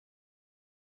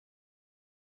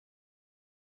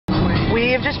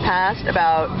We have just passed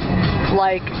about,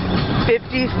 like,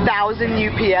 50,000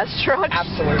 UPS trucks.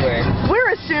 Absolutely.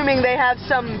 We're assuming they have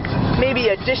maybe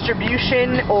a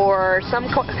distribution or some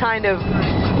kind of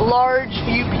large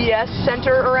UPS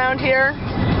center around here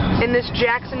in this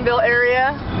Jacksonville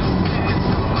area.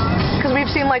 Because we've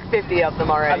seen like 50 of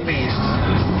them already. At least.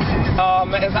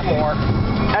 Is that more?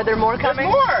 Are there more coming?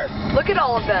 There's more! Look at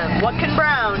all of them. What can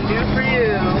Brown do for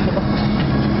you?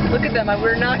 Look at them.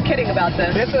 We're not kidding about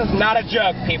this. This is not a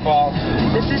joke, people.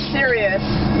 This is serious.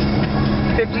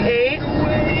 58.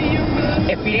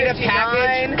 If you need a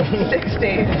package,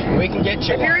 60. we can get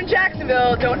you If you're in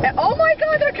Jacksonville, don't. Oh my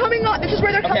God, they're coming on. This is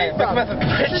where they're coming from.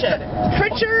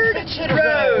 Pritchard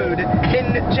Road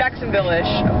in Jacksonville-ish,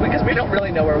 because we don't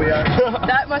really know where we are.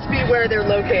 That must be where they're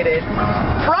located.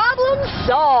 Problem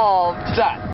solved. Done.